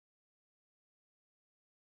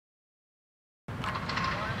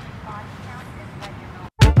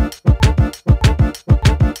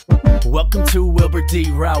Welcome to Wilbur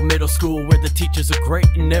D. Rowe Middle School, where the teachers are great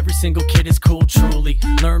and every single kid is cool. Truly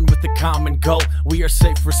learn with a common goal. We are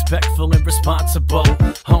safe, respectful, and responsible.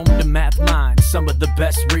 Home to math minds, some of the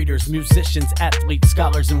best readers, musicians, athletes,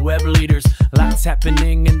 scholars, and web leaders. Lots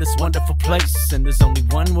happening in this wonderful place, and there's only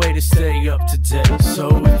one way to stay up to date. So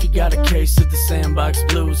if you got a case of the sandbox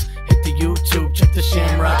blues, hit the YouTube, check the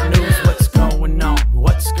Shamrock news. What's going on?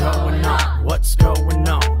 What's going on? What's going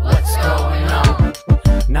on? What's going on?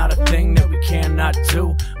 Not a thing that we cannot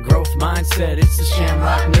do. Growth mindset, it's the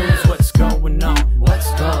Shamrock news. What's going on? What's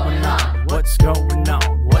going on? What's going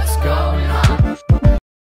on? What's going on?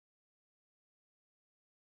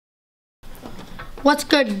 What's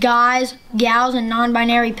good, guys, gals, and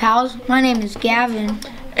non-binary pals? My name is Gavin.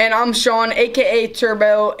 And I'm Sean, aka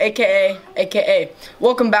Turbo, aka.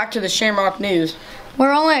 Welcome back to the Shamrock News.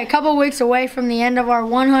 We're only a couple weeks away from the end of our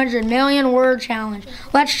 100 million word challenge.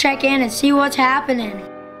 Let's check in and see what's happening.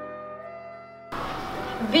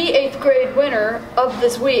 The 8th grade winner of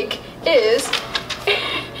this week is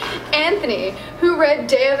Anthony, who read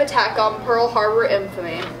Day of Attack on Pearl Harbor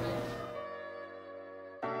Infamy.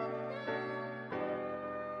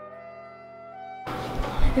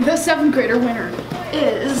 The 7th grader winner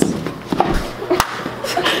is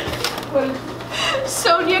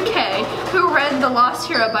Sonia K, who read The Lost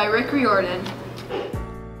Hero by Rick Riordan.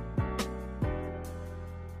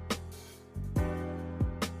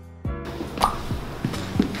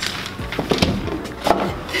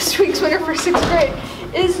 This week's winner for 6th grade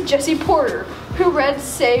is Jessie Porter, who read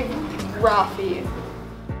Save Rafi.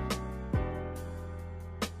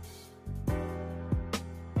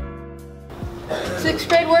 Sixth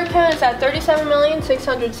grade word count is at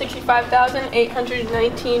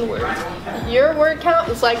 37,665,819 words. Your word count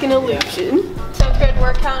is like an illusion. 7th grade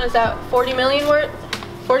word count is at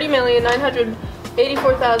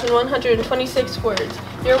 40,984,126 words.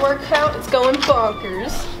 Your word count is going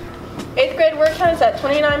bonkers. 8th grade word count is at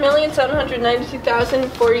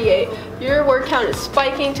 29,792,048. Your word count is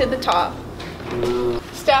spiking to the top.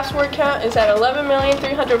 Staff's word count is at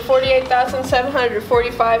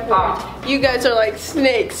 11,348,745 words. You guys are like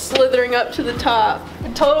snakes slithering up to the top. The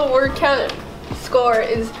total word count score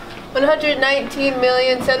is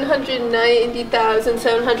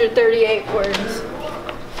 119,790,738 words.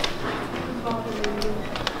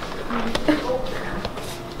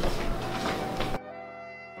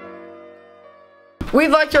 We'd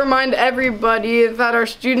like to remind everybody that our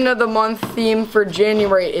Student of the Month theme for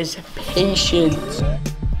January is patience.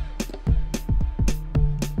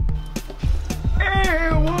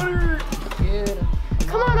 Hey, water! Good.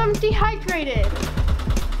 Come on, I'm dehydrated.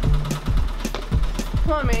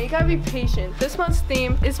 Come on, man, you gotta be patient. This month's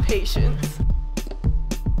theme is patience.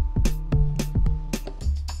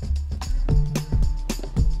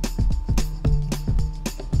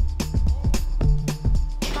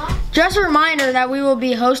 Just a reminder that we will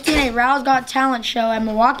be hosting a Rowe's Got Talent show at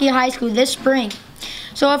Milwaukee High School this spring.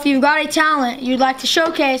 So if you've got a talent you'd like to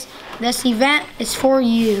showcase, this event is for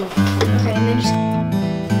you. Okay, and then just...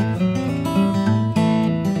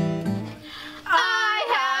 I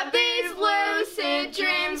have these lucid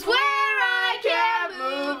dreams where I can't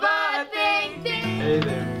move a thing. Hey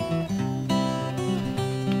there.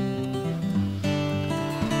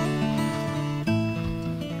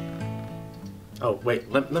 Oh,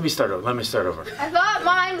 wait, let me start over. I thought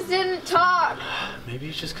mimes didn't talk. Maybe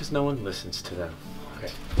it's just because no one listens to them. Okay.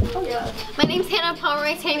 Oh, yeah. My name's Hannah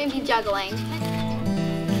Pomeroy. Today may be juggling.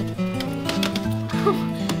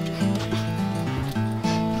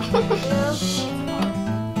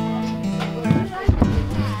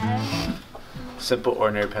 Simple,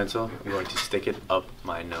 ordinary pencil. I'm going to stick it up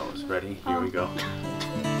my nose. Ready? Here we go.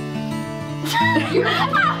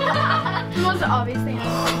 The most obvious thing.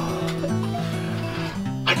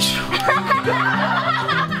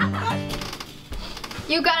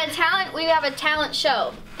 You got a talent? We have a talent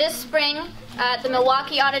show this spring at the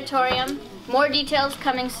Milwaukee Auditorium. More details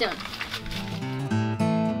coming soon.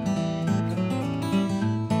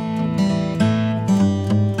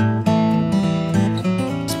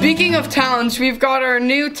 Speaking of talents, we've got our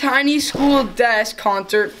new Tiny School Desk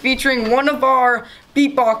concert featuring one of our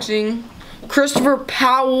beatboxing, Christopher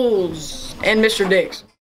Powells and Mr. Diggs.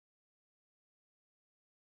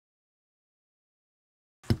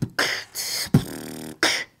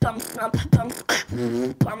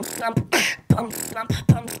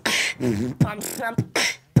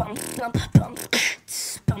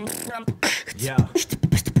 Yeah.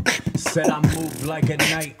 Said I move like a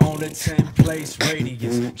night on a 10-place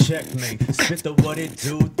radius. Checkmate, spit the what it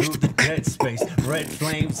do through the dead space. Red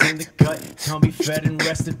flames in the gut, tummy fed and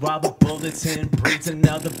rested while the bullets in. Breeds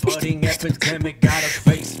another budding epidemic, got a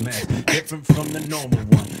face mask, different from the normal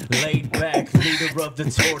one. Laid back, leader of the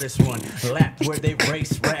tortoise run. Lapped where they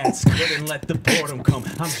race rats, couldn't let the boredom come.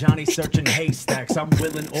 I'm Johnny searching haystacks, I'm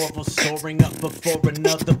Will and Orville soaring up before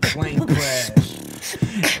another plane crash.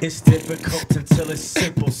 It's difficult until it's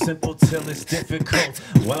simple, simple till it's difficult.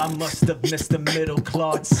 Well, I must have missed the middle,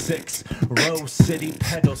 Claude 6. Rowe City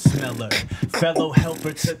pedal smeller, fellow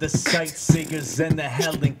helper to the sightseers and the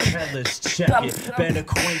Helen Kellers. Check it, been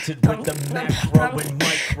acquainted with the macro and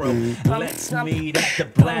micro. Let's meet at the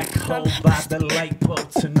black hole by the light bulb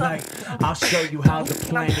tonight. I'll show you how the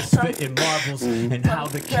planet spitting marvels and how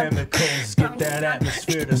the chemicals get that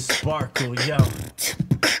atmosphere to sparkle, yo.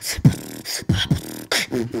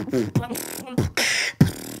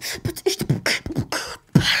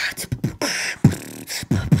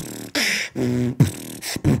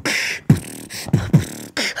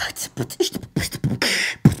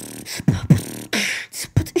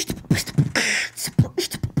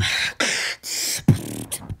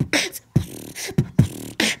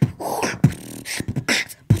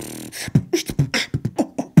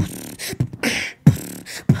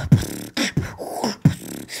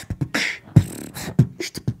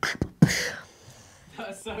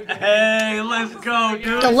 Hey, let's go,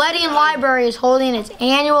 dude. The Letty Library is holding its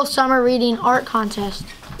annual summer reading art contest.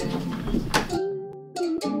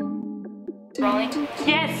 Rolling?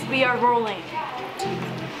 Yes, we are rolling.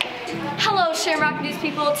 Hello, Shamrock News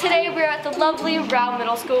people. Today we're at the lovely Rowe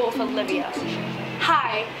Middle School with Olivia.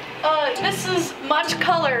 Hi, this is Much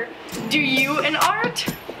Color. Do you in art?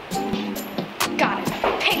 Got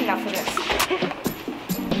it. Take enough of this.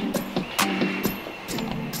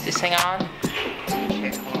 Is this thing on?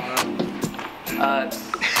 Okay, hold on.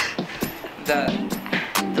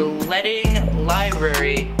 The letting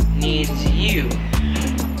library needs you.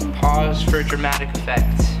 Pause for dramatic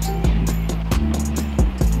effect.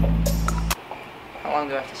 How long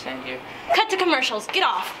do I have to stand here? Cut to commercials. Get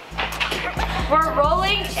off. We're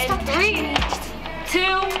rolling in 3, 2,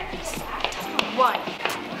 1.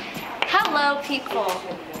 Hello, people.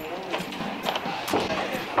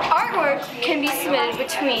 Artwork can be submitted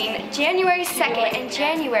between January 2nd and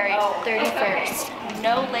January 31st.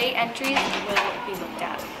 No late entries will be looked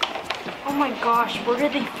at. Oh my gosh, where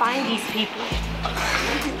did they find these people?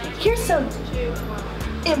 Here's some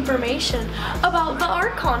information about the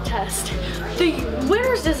art contest. The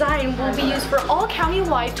winner's design will be used for all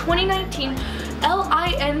countywide 2019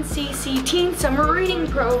 LINCC Teen Summer Reading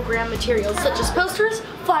Program materials such as posters,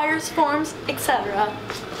 flyers, forms, etc.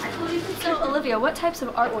 So, Olivia, what types of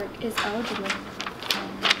artwork is eligible?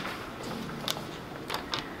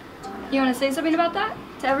 You want to say something about that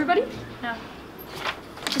to everybody? No.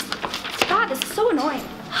 God, this is so annoying.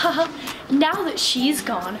 Now that she's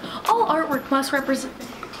gone, all artwork must represent...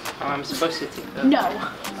 Oh, I'm supposed to take that. No.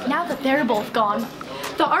 Now that they're both gone,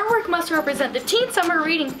 the artwork must represent the Teen Summer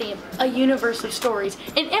Reading theme, a universe of stories,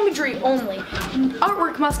 and imagery only.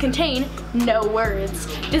 Artwork must contain no words.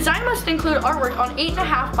 Design must include artwork on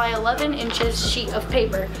 8.5 by 11 inches sheet of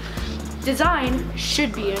paper. Design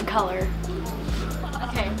should be in color.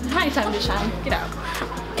 Okay, now it's time to shine. Get out.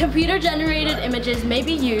 Computer-generated images may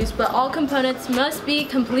be used, but all components must be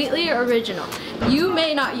completely original. You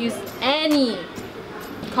may not use any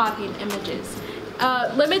copied images.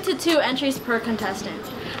 Limited to 2 entries per contestant.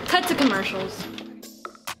 Cut to commercials.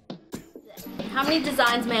 How many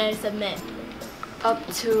designs may I submit? Up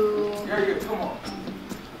to...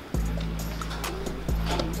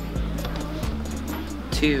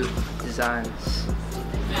 Two designs.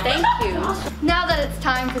 Thank you. Now that it's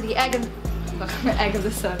time for the egg of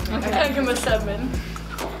the segment. Okay. Egg of the segment.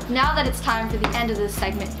 Now that it's time for the end of this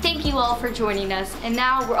segment, thank you all for joining us, and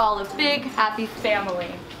now we're all a big, happy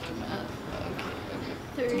family.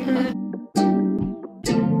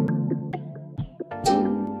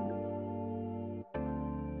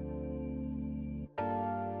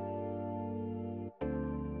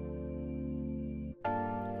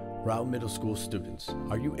 Rowe Middle School students,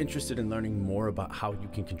 are you interested in learning more about how you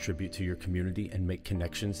can contribute to your community and make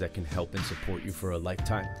connections that can help and support you for a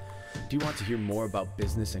lifetime? Do you want to hear more about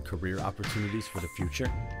business and career opportunities for the future?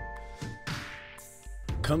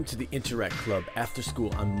 Come to the Interact Club after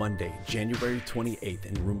school on Monday, January 28th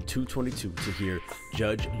in room 222 to hear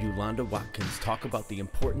Judge Yolanda Watkins talk about the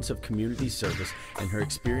importance of community service and her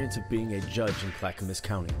experience of being a judge in Clackamas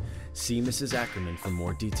County. See Mrs. Ackerman for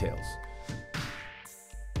more details.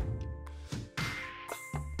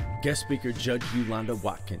 Guest speaker Judge Yolanda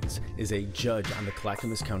Watkins is a judge on the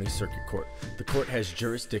Clackamas County Circuit Court. The court has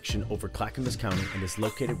jurisdiction over Clackamas County and is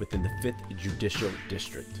located within the 5th Judicial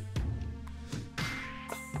District.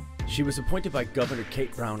 She was appointed by Governor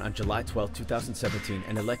Kate Brown on July 12, 2017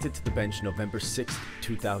 and elected to the bench November 6,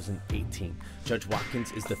 2018. Judge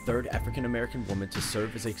Watkins is the third African-American woman to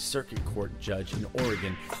serve as a circuit court judge in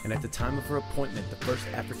Oregon, and at the time of her appointment, the first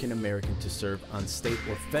African-American to serve on state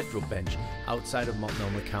or federal bench outside of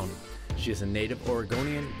Multnomah County. She is a native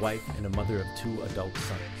Oregonian, wife, and a mother of 2 adult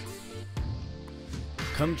sons.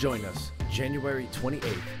 Come join us January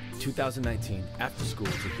 28, 2019 after school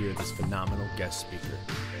to hear this phenomenal guest speaker.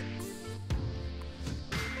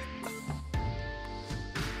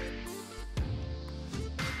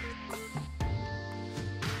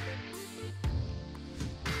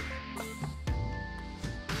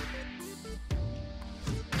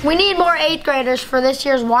 We need more 8th graders for this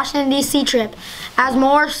year's Washington, D.C. trip. As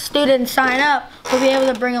more students sign up, we'll be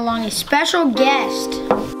able to bring along a special guest.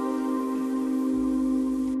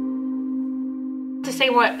 To say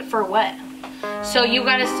what for what? So you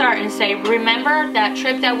gotta start and say, remember that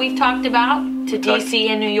trip that we've talked about to D.C.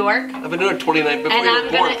 and New York? I've been doing 29 before you were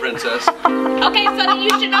born, princess. Okay, so then you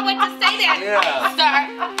should know what to say then. Yeah. Start.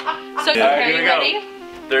 So, Yeah, are you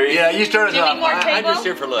ready? Yeah, you start us Do we off. need more I'm table? just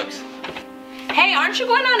here for looks. Hey, aren't you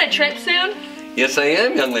going on a trip soon? Yes, I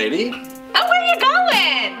am, young lady. Oh, where are you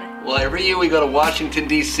going? Well, every year we go to Washington,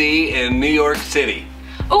 D.C. and New York City.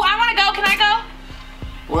 Oh, I want to go. Can I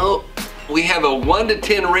go? Well, we have a 1 to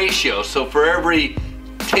 10 ratio, so for every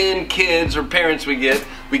 10 kids or parents we get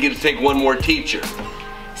to take 1 more teacher.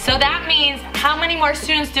 So that means how many more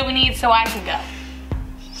students do we need so I can go?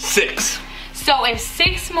 6. So if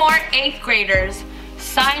 6 more 8th graders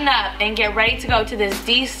sign up and get ready to go to this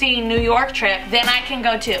DC New York trip, then I can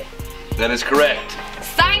go too. That is correct.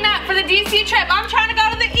 Sign up for the DC trip. I'm trying to go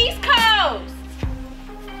to the East Coast.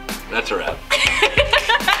 That's a wrap.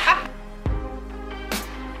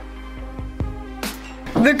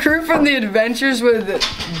 The crew from the Adventures with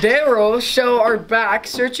Daryl show are back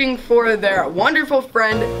searching for their wonderful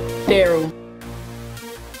friend, Daryl.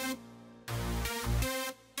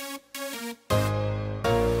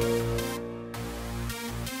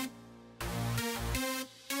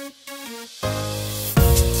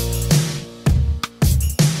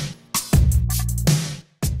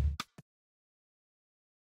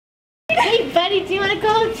 Hey buddy, do you want to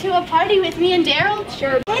go to a party with me and Daryl?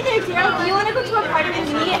 Sure. Hey there Daryl, do you want to go to a party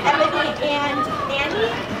with me, Emily, and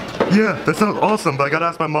Andy? Yeah, that sounds awesome, but I gotta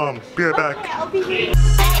ask my mom. Be right back. Okay, I'll be here.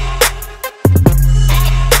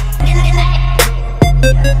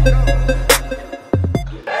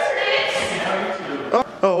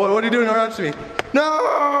 Oh, what are you doing around to me? No!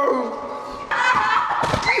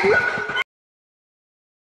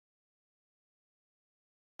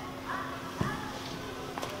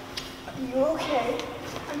 Are you okay?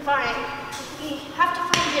 I'm fine. We have to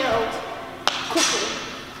find Daryl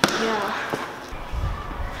quickly. Yeah.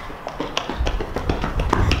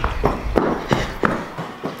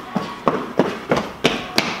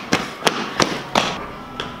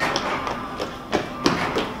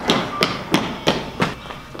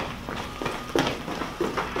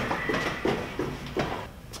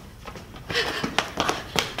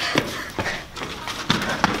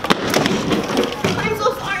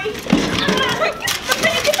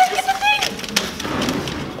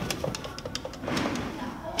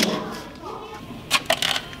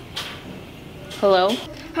 Hello?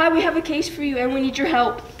 Hi, we have a case for you and we need your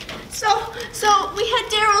help. So we had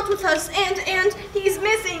Daryl with us and he's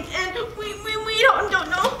missing and we don't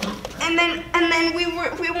know. And then we were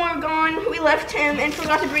gone. We left him and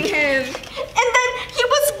forgot to bring him. And then he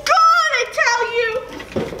was gone, I tell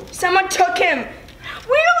you. Someone took him.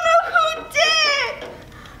 We don't know who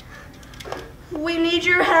did. We need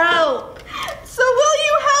your help. So will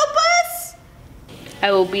you help us?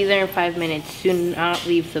 I will be there in 5 minutes. Do not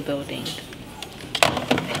leave the building.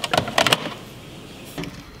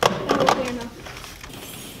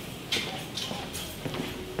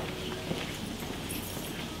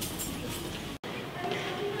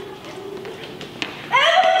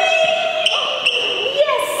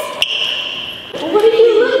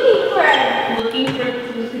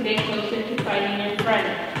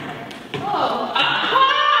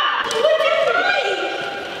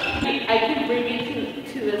 I can bring you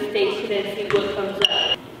to the station and see what comes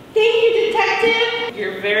up. Thank you, detective.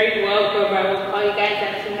 You're very welcome. I will call you guys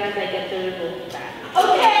as soon as I get the results back.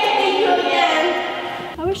 Okay, thank you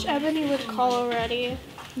again. I wish Ebony would call already.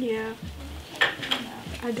 Yeah,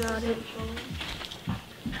 I got it.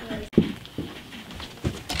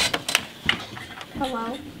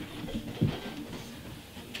 Hello?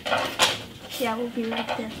 Yeah, we'll be right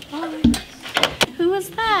there. Who was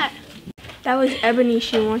that? That was Ebony.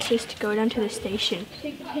 She wants us to go down to the station.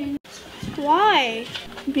 Why?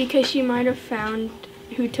 Because she might have found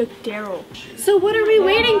who took Daryl. So what are we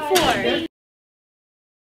waiting for?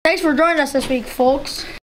 Thanks for joining us this week, folks.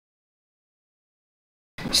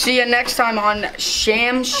 See you next time on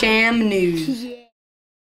Sham News.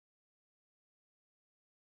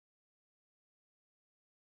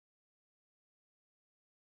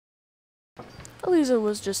 Eliza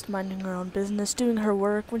was just minding her own business, doing her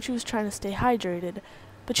work when she was trying to stay hydrated,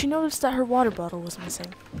 but she noticed that her water bottle was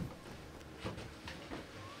missing.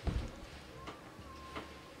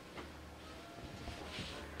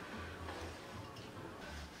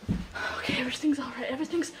 Okay, everything's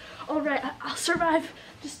alright. I'll survive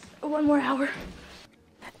just 1 more hour.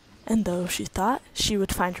 And though she thought she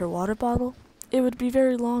would find her water bottle, it would be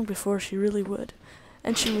very long before she really would,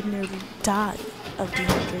 and she would nearly die of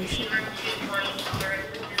dehydration.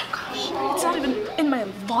 Gosh, it's not even in my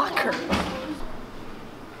locker.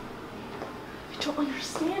 I don't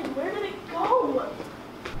understand. Where did it go?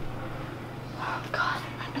 Oh God,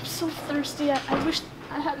 I'm so thirsty. I wish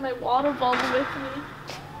I had my water bottle with me.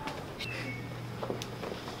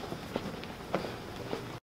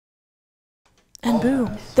 And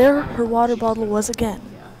boom, there her water bottle was again.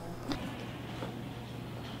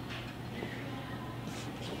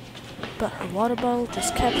 But her water bottle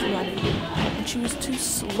just kept running, and she was too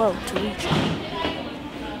slow to reach it.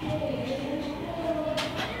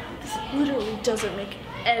 This literally doesn't make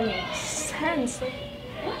any sense.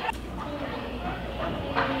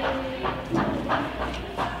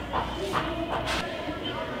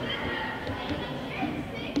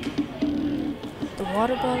 The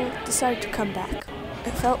water bottle decided to come back.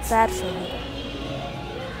 It felt bad for her.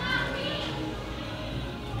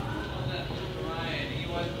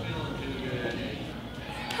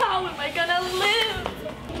 How am I gonna live?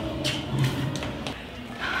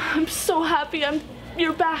 I'm so happy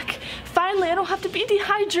you're back. Finally, I don't have to be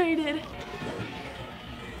dehydrated.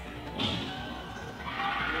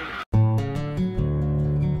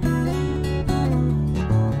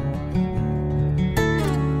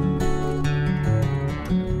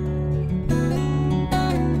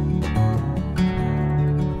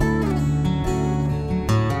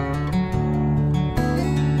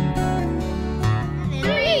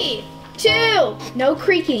 No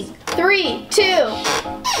creaking. 3, 2.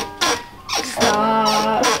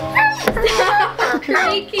 Stop. Stop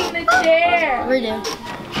creaking the chair. Redo.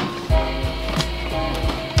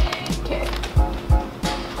 Okay.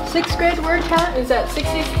 6th grade word count is at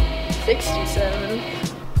 67.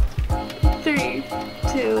 3,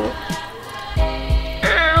 2.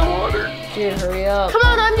 Water. Dude, hurry up. Come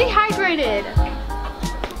on, I'm dehydrated.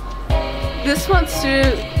 This one's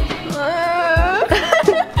too.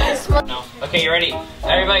 No. Okay, you ready?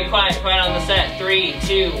 Everybody quiet on the set. 3,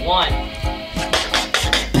 2, 1.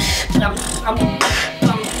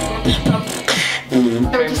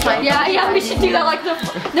 Yeah, we should do that like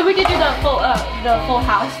then we could do the full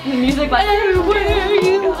house, the music like. Hey, where are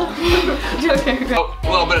you? Okay.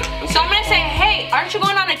 Well, but So I'm gonna say, hey, aren't you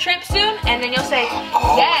going on a trip soon? And then you'll say,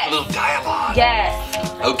 yes. A little dialogue. Yes.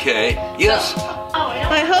 Okay. Yes.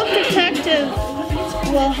 I hope Detective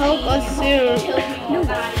will help us soon. No,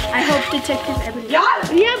 I hope Detective Ebony.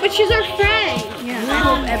 Yeah, but she's our friend. Yeah, I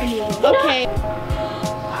hope Ebony will. Okay.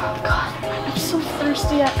 Oh God, I'm so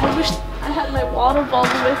thirsty. I wish I had my water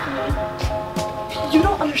bottle with me. You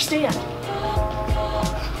don't understand.